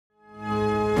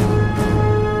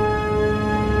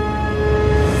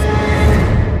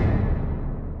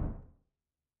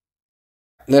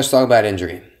let's talk about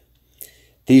injury.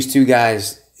 These two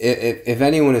guys, if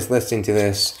anyone is listening to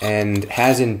this and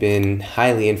hasn't been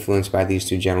highly influenced by these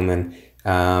two gentlemen,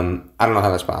 I don't know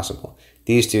how that's possible.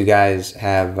 These two guys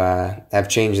have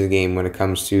changed the game when it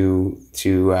comes to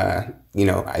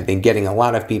I think getting a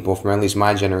lot of people from at least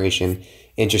my generation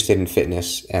interested in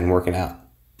fitness and working out.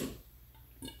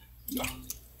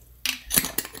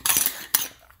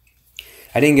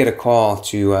 I didn't get a call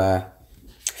to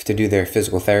do their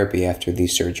physical therapy after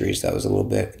these surgeries. That was a little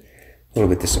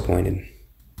bit disappointed.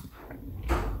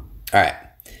 All right,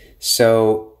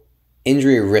 so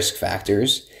injury risk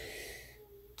factors.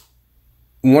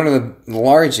 One of the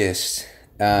largest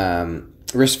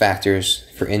risk factors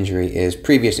for injury is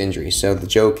previous injury. So the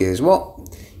joke is, well,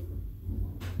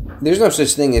 there's no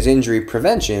such thing as injury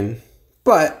prevention,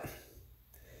 but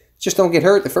just don't get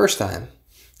hurt the first time.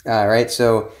 All right,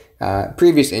 so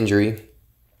previous injury,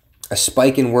 a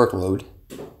spike in workload,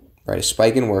 right? A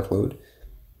spike in workload,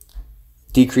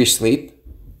 decreased sleep,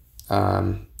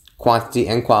 quantity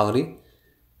and quality,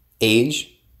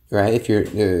 age, right? If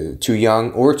you're too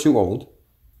young or too old,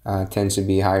 tends to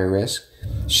be higher risk.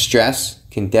 Stress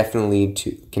can definitely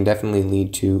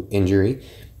lead to injury,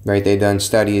 right? They've done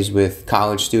studies with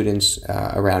college students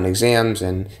around exams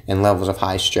and levels of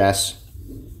high stress.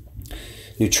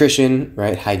 Nutrition,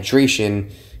 right?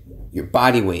 Hydration, your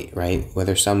body weight, right?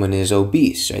 Whether someone is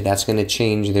obese, right? That's going to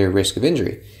change their risk of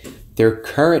injury. Their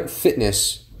current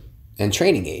fitness and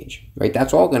training age, right?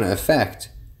 That's all going to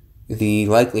affect the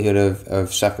likelihood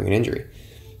of suffering an injury.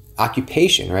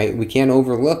 Occupation, right? We can't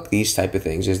overlook these type of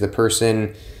things. Is the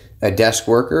person a desk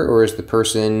worker, or is the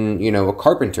person, a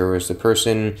carpenter, or is the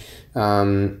person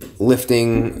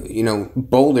lifting,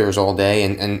 boulders all day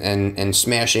and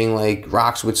smashing like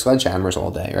rocks with sledgehammers all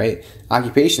day, right?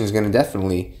 Occupation is going to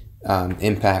definitely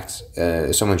impact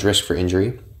someone's risk for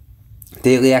injury.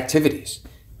 Daily activities,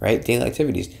 right? Daily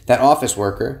activities. That office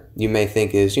worker you may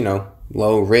think is,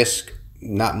 low risk,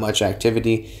 not much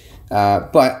activity,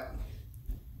 but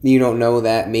you don't know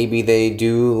that maybe they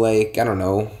do like, I don't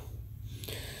know,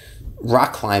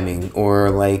 rock climbing, or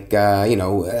like,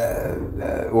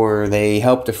 or they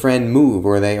helped a friend move,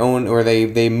 or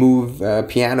they move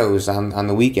pianos on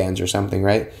the weekends or something,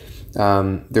 right?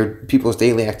 People's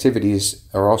daily activities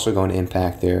are also going to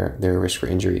impact their risk for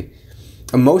injury.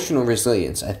 Emotional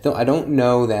resilience. I don't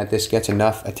know that this gets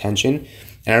enough attention,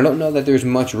 and I don't know that there's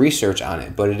much research on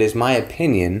it, but it is my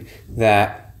opinion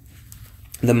that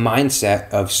the mindset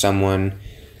of someone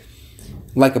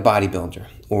like a bodybuilder,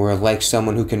 or like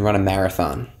someone who can run a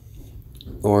marathon,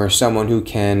 or someone who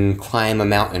can climb a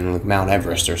mountain like Mount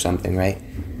Everest or something, right?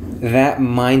 That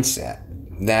mindset,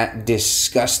 that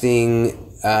disgusting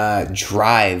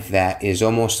drive that is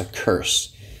almost a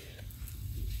curse,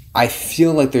 I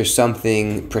feel like there's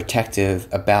something protective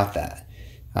about that.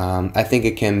 I think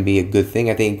it can be a good thing.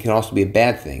 I think it can also be a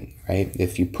bad thing, right?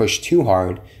 If you push too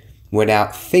hard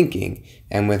without thinking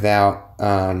and without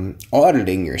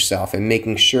auditing yourself and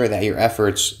making sure that your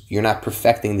efforts, you're not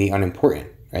perfecting the unimportant,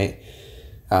 right?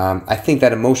 I think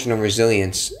that emotional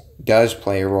resilience does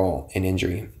play a role in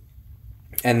injury.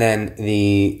 And then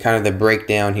the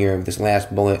breakdown here of this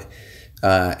last bullet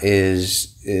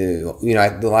is, a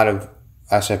lot of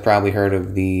us have probably heard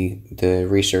of the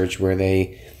research where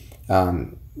they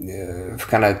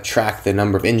kind of track the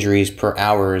number of injuries per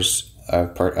hours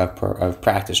of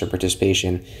practice or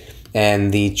participation,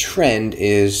 and the trend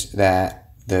is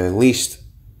that the least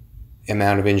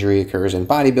amount of injury occurs in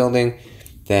bodybuilding,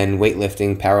 then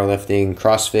weightlifting, powerlifting,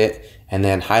 CrossFit, and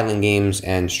then Highland Games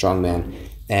and strongman.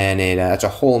 And it's a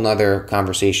whole nother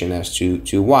conversation as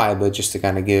to why, but just to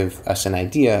kind of give us an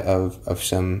idea of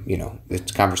some,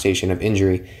 this conversation of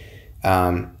injury.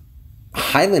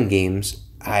 Highland Games,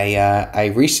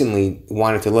 I recently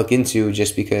wanted to look into,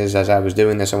 just because as I was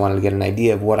doing this, I wanted to get an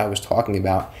idea of what I was talking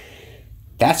about.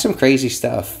 That's some crazy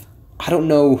stuff. I don't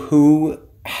know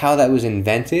how that was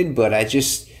invented, but I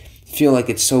just feel like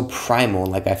it's so primal.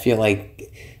 Like, I feel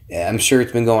like, I'm sure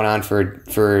it's been going on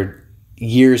for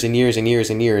years and years and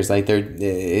years and years. Like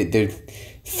they're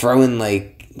throwing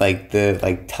like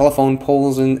telephone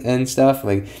poles and stuff.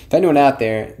 Like, if anyone out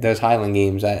there does Highland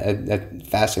Games, that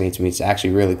fascinates me. It's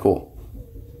actually really cool.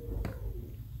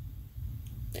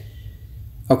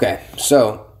 Okay,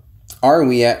 so are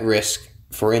we at risk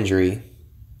for injury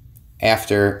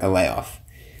after a layoff?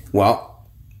 Well,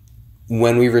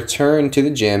 when we return to the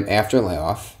gym after a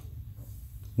layoff,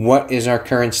 what is our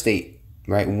current state,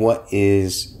 right?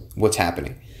 What's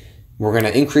happening? We're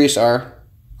going to increase our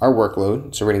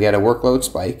workload. So we're going to get a workload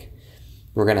spike.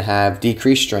 We're going to have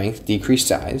decreased strength, decreased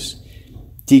size,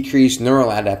 decreased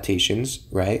neural adaptations,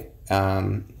 right?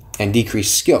 And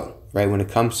decreased skill. right, when it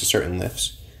comes to certain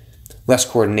lifts. Less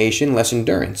coordination, less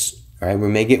endurance, right? We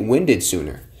may get winded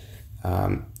sooner.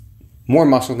 More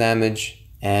muscle damage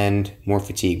and more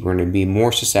fatigue. We're going to be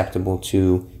more susceptible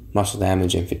to muscle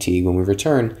damage and fatigue when we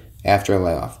return after a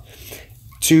layoff.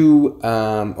 2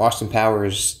 Austin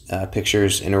Powers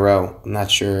pictures in a row. I'm not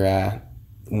sure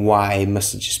why.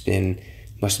 Must have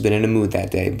been in a mood that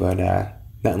day, but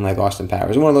nothing like Austin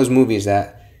Powers. It's one of those movies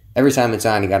that every time it's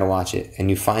on, you got to watch it, and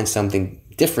you find something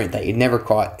different that you never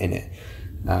caught in it.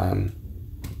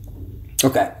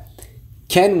 Okay.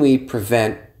 Can we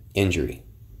prevent injury?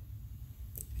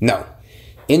 No.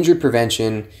 Injury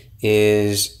prevention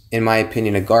is, in my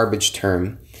opinion, a garbage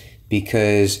term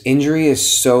because injury is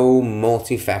so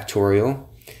multifactorial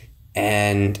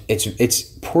and it's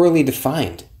poorly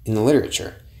defined in the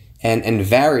literature and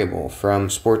variable from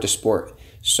sport to sport.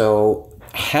 So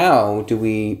how do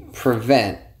we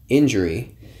prevent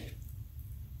injury?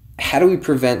 How do we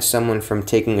prevent someone from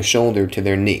taking a shoulder to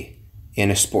their knee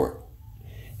in a sport?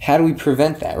 How do we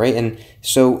prevent that, right? And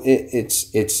so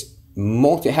it's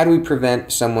how do we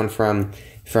prevent someone from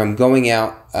going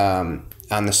out on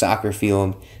the soccer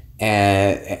field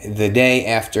and the day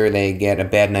after they get a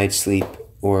bad night's sleep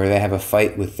or they have a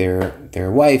fight with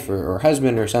their wife or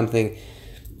husband or something,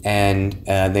 and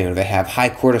they have high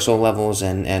cortisol levels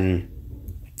and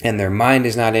their mind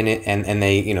is not in it, and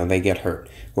they get hurt?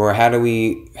 Or how do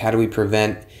we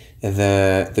prevent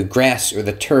the grass or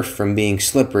the turf from being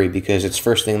slippery because it's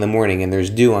first thing in the morning and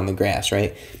there's dew on the grass,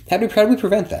 right? How do we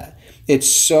prevent that? It's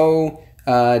so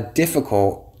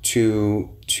difficult to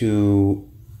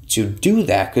do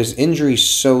that because injury is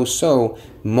so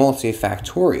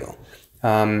multifactorial,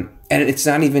 and it's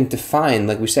not even defined,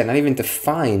 like we said, not even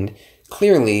defined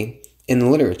clearly in the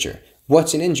literature.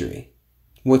 What's an injury?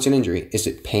 What's an injury? Is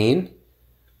it pain?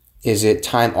 Is it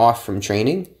time off from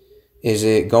training? Is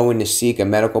it going to seek a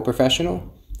medical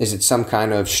professional? Is it some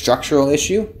kind of structural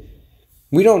issue?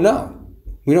 We don't know.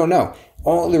 We don't know.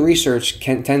 All the research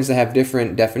tends to have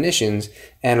different definitions,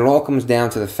 and it all comes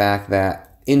down to the fact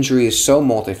that injury is so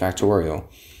multifactorial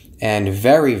and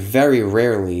very, very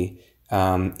rarely,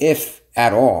 if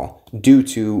at all, due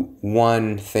to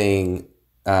one thing,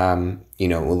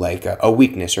 like a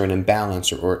weakness or an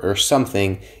imbalance or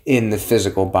something in the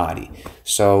physical body.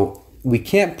 So we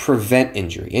can't prevent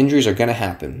injury. Injuries are going to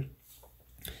happen.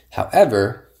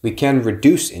 However, we can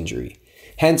reduce injury.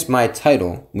 Hence my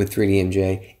title with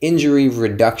 3DMJ, Injury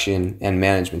Reduction and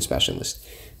Management Specialist.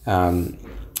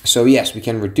 So yes, we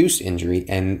can reduce injury,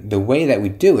 and the way that we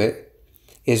do it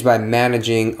is by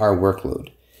managing our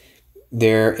workload.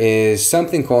 There is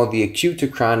something called the acute to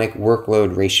chronic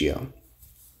workload ratio.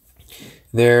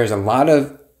 There's a lot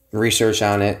of research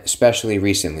on it, especially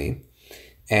recently,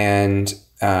 and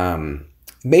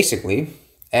basically,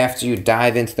 after you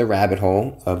dive into the rabbit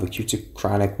hole of acute to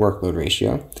chronic workload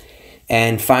ratio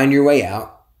and find your way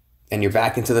out and you're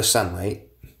back into the sunlight,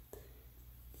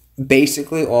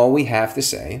 basically all we have to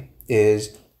say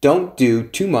is don't do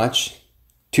too much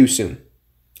too soon.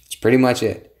 It's pretty much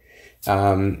it.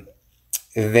 The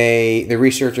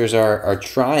researchers are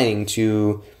trying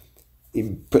to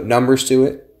put numbers to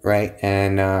it, right?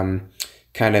 And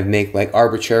kind of make like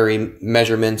arbitrary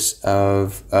measurements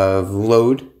of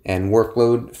load and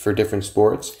workload for different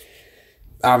sports.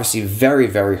 Obviously very,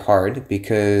 very hard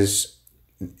because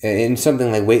in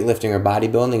something like weightlifting or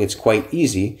bodybuilding, it's quite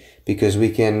easy because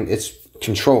it's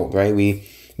controlled, right?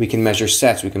 We can measure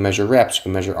sets, we can measure reps, we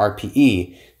can measure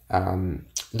RPE.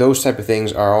 Those type of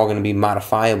things are all going to be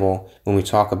modifiable when we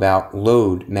talk about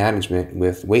load management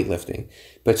with weightlifting.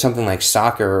 But something like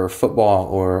soccer or football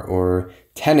or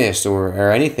tennis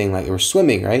or anything or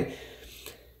swimming, right?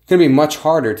 It's going to be much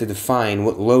harder to define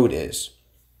what load is.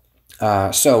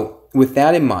 So with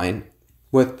that in mind,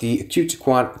 what the acute to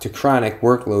chronic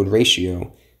workload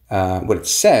ratio, what it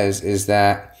says is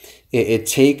that it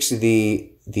takes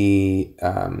the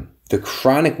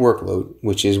chronic workload,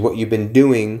 which is what you've been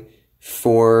doing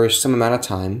for some amount of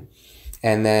time,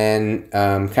 and then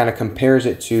kind of compares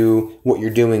it to what you're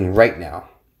doing right now.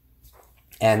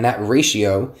 And that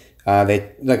ratio,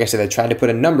 like I said, they tried to put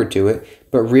a number to it,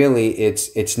 but really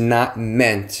it's not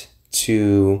meant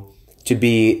to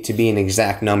be an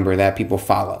exact number that people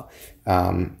follow.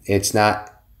 It's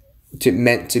not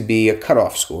meant to be a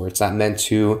cutoff score. It's not meant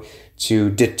to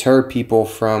deter people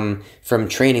from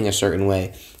training a certain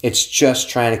way. It's just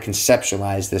trying to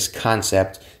conceptualize this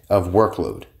concept of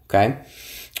workload, okay?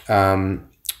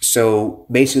 So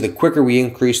basically, the quicker we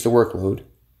increase the workload,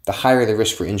 the higher the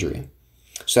risk for injury.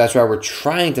 So that's why we're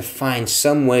trying to find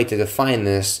some way to define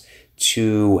this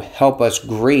to help us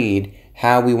grade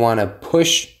how we want to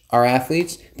push our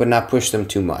athletes, but not push them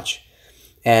too much.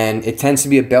 And it tends to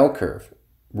be a bell curve.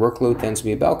 Workload tends to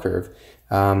be a bell curve.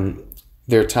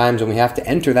 There are times when we have to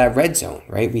enter that red zone,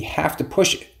 right? We have to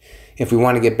push it if we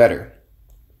want to get better.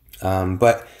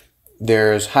 But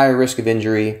there's higher risk of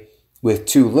injury with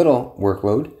too little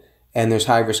workload, and there's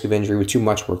high risk of injury with too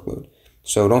much workload.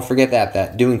 So don't forget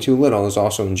that doing too little is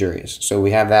also injurious. So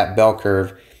we have that bell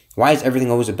curve. Why is everything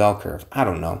always a bell curve? I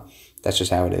don't know. That's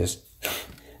just how it is.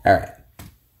 All right.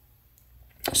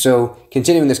 So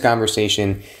continuing this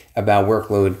conversation about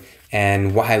workload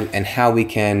and why and how we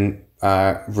can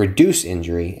reduce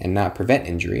injury and not prevent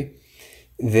injury,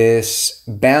 this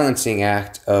balancing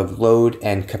act of load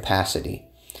and capacity.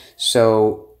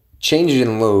 So changes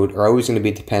in load are always going to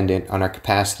be dependent on our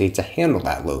capacity to handle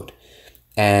that load.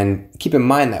 And keep in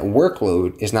mind that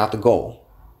workload is not the goal,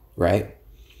 right?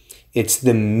 It's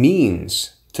the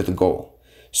means to the goal.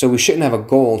 So we shouldn't have a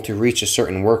goal to reach a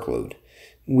certain workload.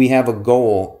 We have a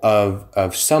goal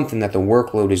of something that the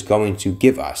workload is going to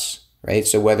give us, right?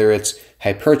 So whether it's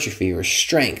hypertrophy or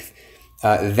strength,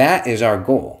 that is our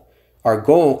goal. Our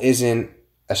goal isn't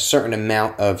a certain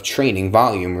amount of training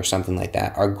volume or something like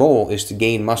that. Our goal is to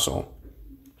gain muscle.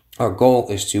 Our goal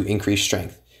is to increase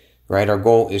strength, right? Our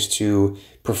goal is to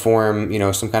perform,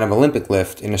 some kind of Olympic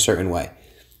lift in a certain way.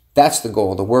 That's the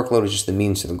goal. The workload is just the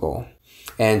means to the goal.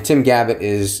 And Tim Gabbett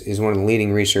is one of the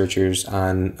leading researchers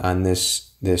on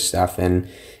this stuff, and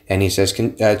he says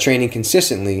training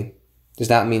consistently does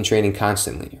not mean training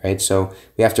constantly, right? So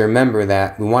we have to remember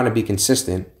that we want to be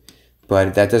consistent,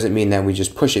 but that doesn't mean that we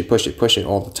just push it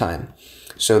all the time.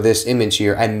 So this image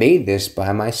here, I made this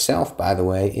by myself, by the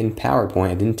way, in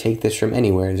PowerPoint. I didn't take this from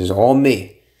anywhere. This is all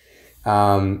me.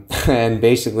 And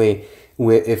basically,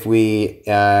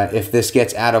 if this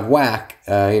gets out of whack,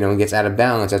 and gets out of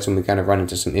balance, that's when we kind of run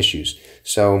into some issues.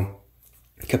 So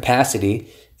capacity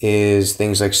is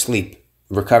things like sleep,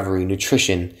 recovery,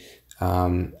 nutrition,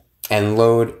 and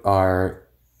load are,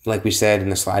 like we said in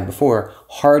the slide before,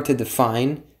 hard to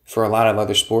define for a lot of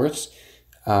other sports.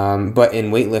 But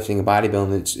in weightlifting and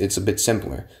bodybuilding, it's a bit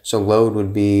simpler. So load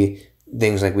would be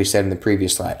things like we said in the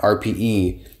previous slide,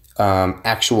 RPE,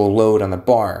 actual load on the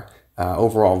bar,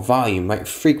 overall volume, right?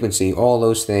 Frequency, all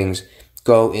those things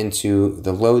go into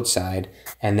the load side.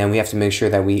 And then we have to make sure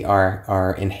that we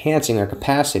are enhancing our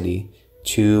capacity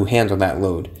to handle that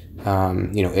load.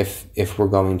 If we're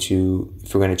going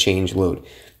to change load,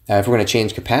 if we're going to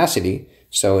change capacity.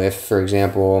 So if, for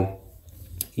example,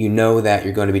 you know that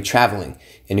you're going to be traveling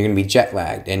and you're going to be jet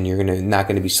lagged and you're not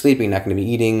going to be sleeping, not going to be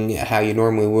eating how you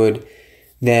normally would,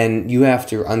 then you have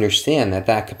to understand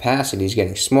that capacity is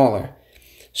getting smaller.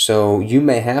 So you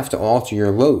may have to alter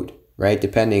your load, right?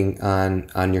 Depending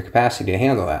on your capacity to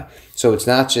handle that. So it's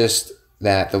not just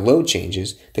that the load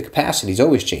changes, the capacity is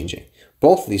always changing.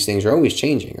 Both of these things are always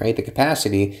changing, right? The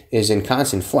capacity is in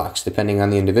constant flux depending on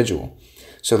the individual.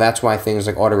 So that's why things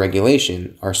like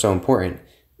autoregulation are so important,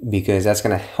 because that's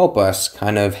going to help us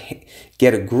kind of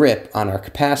get a grip on our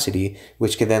capacity,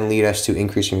 which could then lead us to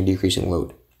increasing or decreasing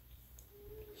load.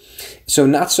 So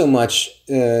not so much,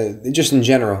 just in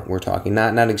general, we're talking,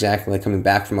 not exactly like coming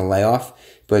back from a layoff,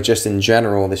 but just in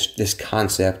general, this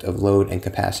concept of load and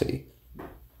capacity.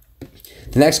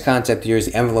 The next concept here is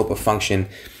the envelope of function.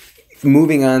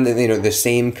 Moving on to the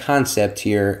same concept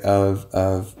here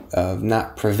of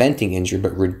not preventing injury,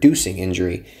 but reducing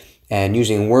injury, and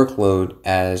using workload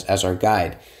as our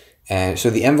guide. And so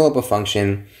the envelope of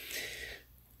function,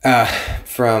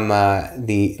 from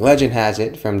the legend has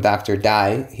it from Dr.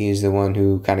 Dye, he's the one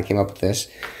who kind of came up with this.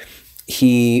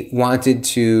 He wanted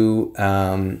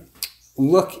to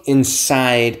look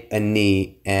inside a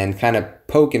knee and kind of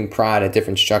poke and prod at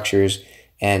different structures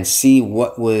and see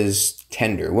what was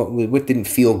tender, what didn't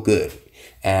feel good.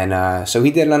 And so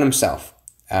he did it on himself.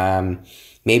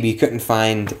 Maybe he couldn't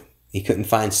find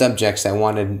subjects that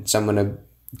wanted someone to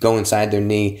go inside their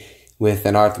knee with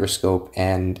an arthroscope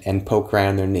and poke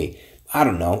around their knee. I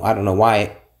don't know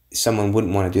why someone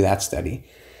wouldn't want to do that study.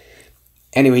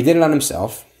 Anyway, he did it on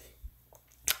himself.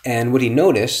 And what he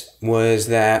noticed was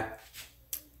that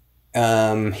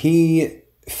he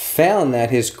found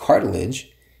that his cartilage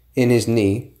in his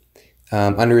knee,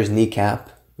 under his kneecap,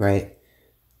 right,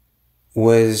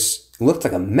 looked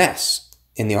like a mess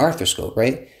in the arthroscope,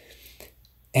 right?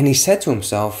 And he said to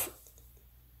himself,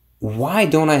 why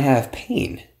don't I have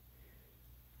pain?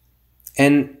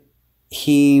 And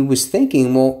he was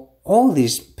thinking, well, all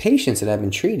these patients that I've been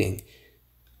treating,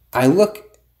 I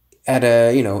look at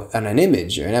on an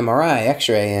image or an MRI,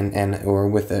 X-ray, or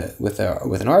with an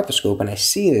arthroscope, and I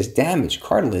see this damaged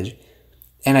cartilage,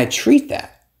 and I treat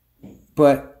that.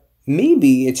 But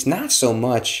maybe it's not so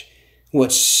much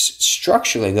what's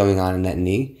structurally going on in that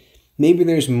knee. maybe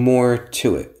there's more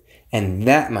to it. And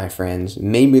that, my friends,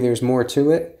 maybe there's more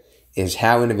to it, is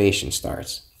how innovation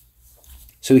starts.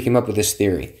 So we came up with this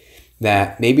theory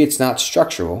that maybe it's not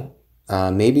structural,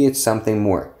 maybe it's something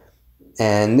more.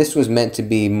 And this was meant to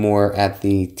be more at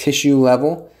the tissue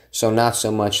level, so not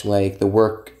so much like the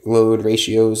workload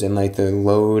ratios and like the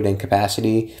load and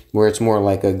capacity, where it's more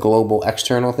like a global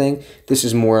external thing. This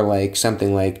is more like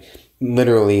something like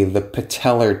literally the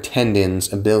patellar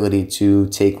tendon's ability to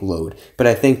take load. But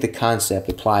I think the concept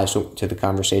applies to the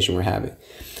conversation we're having.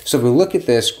 So if we look at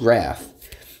this graph,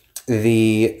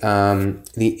 the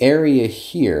area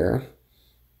here,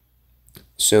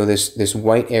 so this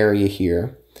white area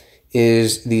here,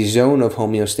 is the zone of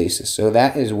homeostasis. So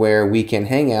that is where we can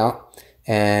hang out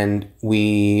and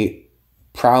we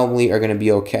probably are going to be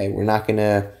okay. We're not going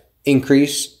to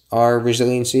increase our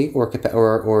resiliency or we're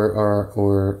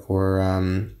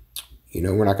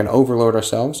not going to overload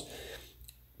ourselves,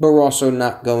 but we're also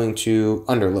not going to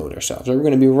underload ourselves. So we're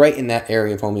going to be right in that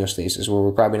area of homeostasis where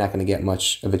we're probably not going to get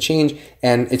much of a change,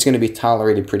 and it's going to be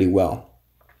tolerated pretty well,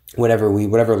 whatever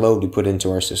load we put into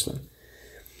our system.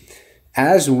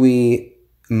 As we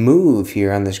move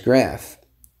here on this graph,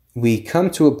 we come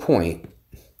to a point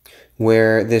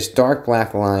where this dark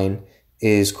black line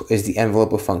is the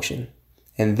envelope of function.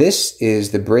 And this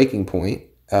is the breaking point,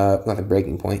 not the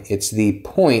breaking point, it's the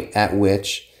point at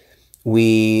which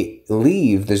we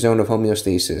leave the zone of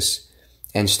homeostasis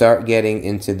and start getting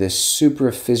into this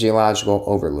supraphysiological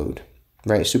overload,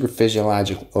 right?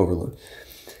 Supraphysiological overload.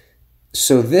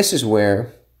 So this is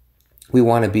where we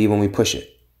want to be when we push it.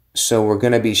 So we're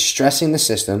going to be stressing the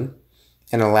system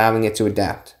and allowing it to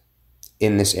adapt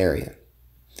in this area.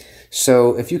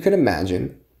 So if you could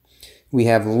imagine, we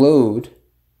have load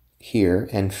here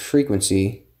and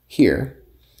frequency here.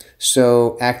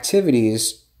 So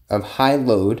activities of high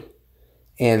load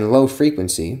and low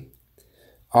frequency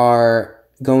are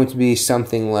going to be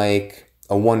something like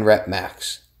a 1 rep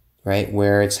max, right?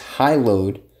 Where it's high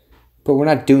load, but we're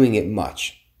not doing it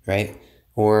much, right?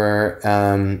 Or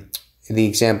the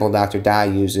example Dr. Dye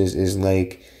uses is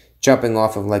like jumping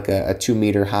off of like a 2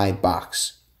 meter high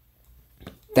box.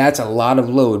 That's a lot of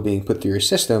load being put through your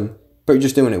system, but you're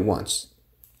just doing it once.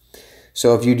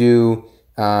 So if you do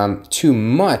too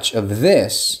much of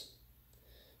this,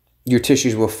 your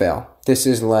tissues will fail. This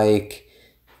is like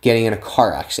getting in a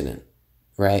car accident,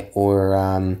 right?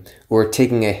 Or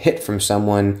taking a hit from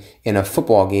someone in a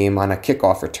football game on a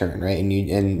kickoff return, right?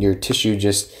 And your tissue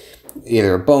just,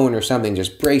 either a bone or something,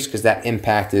 just breaks because that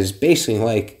impact is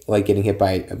basically like getting hit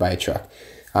by a truck.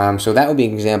 So that would be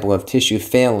an example of tissue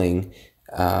failing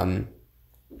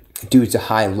due to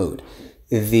high load.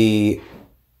 The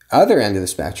other end of the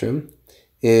spectrum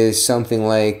is something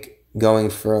like going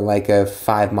for like a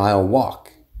 5-mile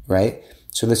walk, right?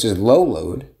 So this is low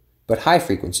load, but high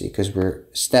frequency because we're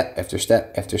step after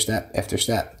step after step after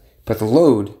step. But the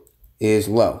load is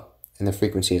low and the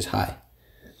frequency is high.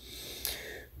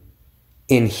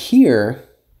 In here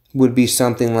would be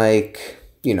something like,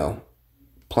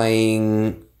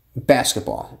 playing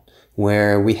basketball,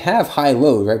 where we have high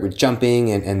load, right? We're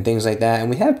jumping and things like that. And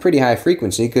we have pretty high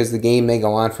frequency because the game may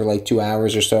go on for like 2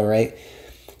 hours or so, right?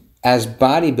 As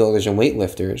bodybuilders and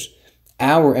weightlifters,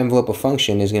 our envelope of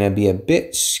function is going to be a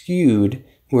bit skewed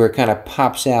where it kind of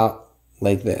pops out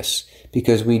like this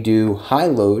because we do high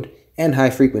load and high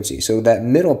frequency. So that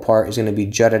middle part is going to be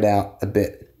jutted out a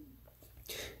bit.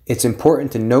 It's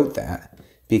important to note that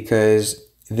because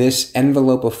this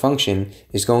envelope of function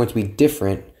is going to be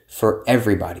different for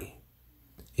everybody.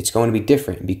 It's going to be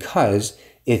different because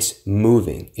it's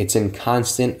moving. It's in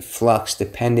constant flux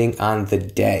depending on the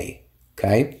day,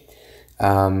 okay?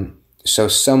 So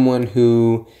someone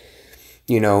who,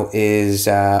 is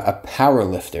a power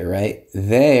lifter, right?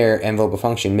 Their envelope of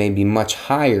function may be much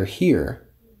higher here,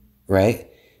 right?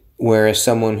 Whereas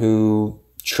someone who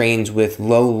trains with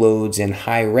low loads and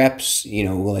high reps,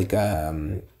 like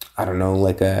some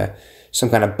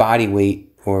kind of body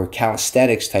weight or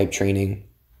calisthenics type training,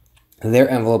 their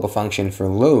envelope of function for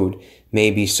load may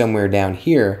be somewhere down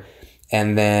here,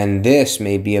 and then this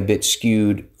may be a bit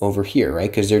skewed over here, right?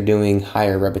 Because they're doing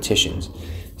higher repetitions.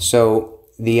 So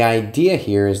the idea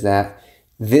here is that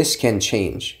this can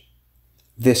change.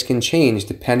 This can change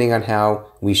depending on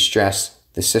how we stress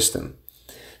the system.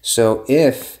 So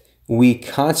if we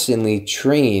constantly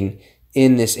train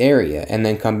in this area and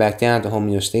then come back down to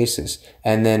homeostasis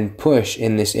and then push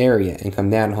in this area and come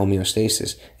down to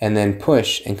homeostasis and then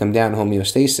push and come down to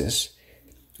homeostasis,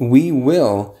 we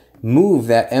will move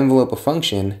that envelope of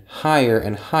function higher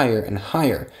and higher and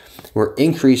higher. We're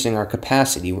increasing our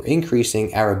capacity. We're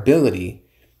increasing our ability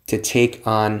to take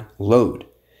on load.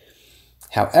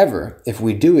 However, if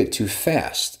we do it too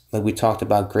fast, like we talked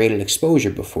about graded exposure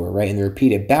before, right, and the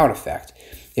repeated bout effect,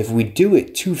 if we do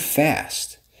it too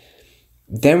fast,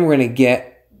 then we're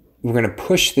going to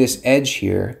push this edge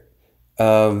here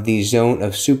of the zone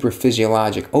of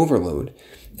supraphysiologic overload,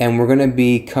 and we're going to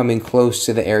be coming close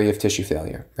to the area of tissue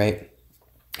failure, right?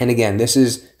 And again, this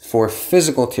is for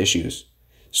physical tissues.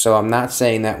 So I'm not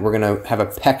saying that we're going to have a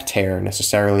pec tear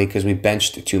necessarily because we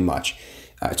benched too much.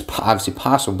 It's obviously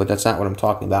possible, but that's not what I'm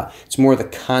talking about. It's more the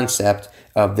concept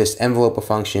of this envelope of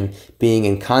function being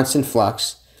in constant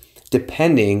flux,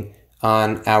 depending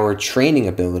on our training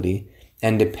ability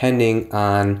and depending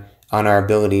on our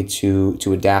ability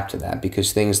to adapt to that.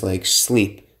 Because things like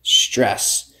sleep,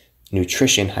 stress,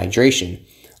 nutrition, hydration,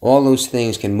 all those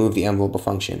things can move the envelope of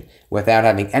function without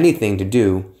having anything to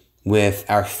do with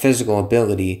our physical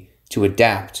ability to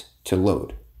adapt to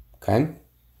load, okay?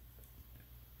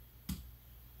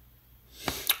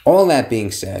 All that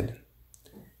being said,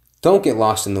 don't get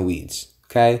lost in the weeds,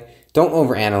 okay? Don't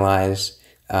overanalyze.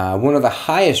 One of the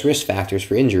highest risk factors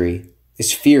for injury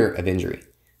is fear of injury.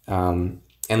 And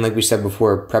like we said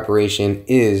before, preparation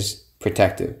is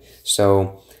protective.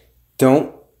 So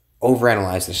don't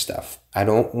overanalyze this stuff. I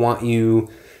don't want you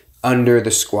under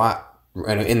the squat,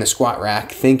 in the squat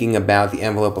rack, thinking about the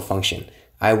envelope of function.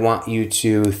 I want you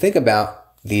to think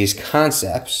about these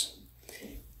concepts,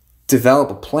 develop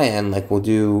a plan like we'll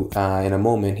do in a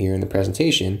moment here in the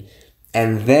presentation,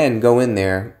 and then go in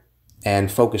there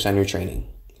and focus on your training,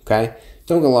 okay?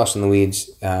 Don't get lost in the weeds.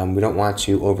 We don't want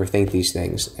to overthink these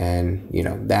things, and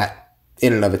that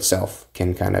in and of itself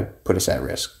can kind of put us at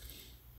risk.